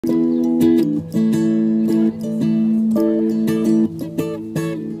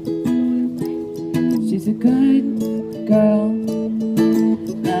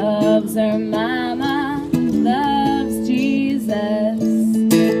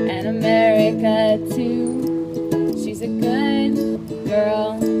too. She's a good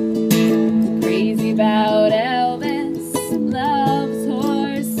girl, crazy about Elvis, loves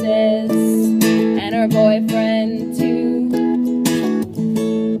horses, and her boyfriend too.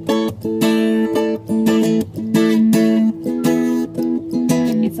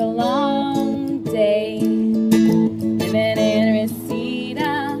 It's a long day living in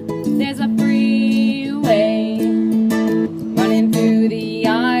Reseda. There's a freeway running through the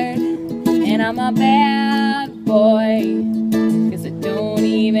yard, and I'm a bad boy, 'cause I don't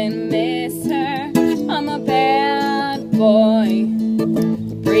even miss her. I'm a bad boy,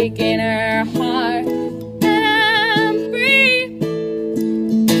 breaking her heart, and I'm free,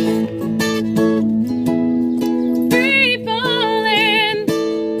 free falling,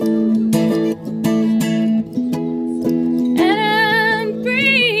 and I'm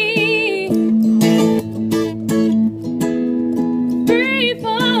free, free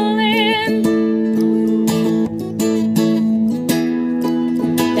falling.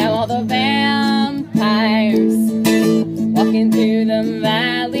 Now all the vampires walking through the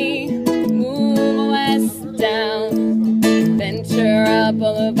valley move west down Ventura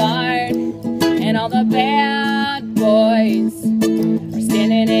Boulevard, and all the bad boys are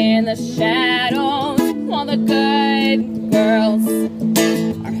standing in the shadows, while the good girls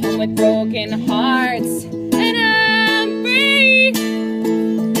are home with broken hearts, and I'm free,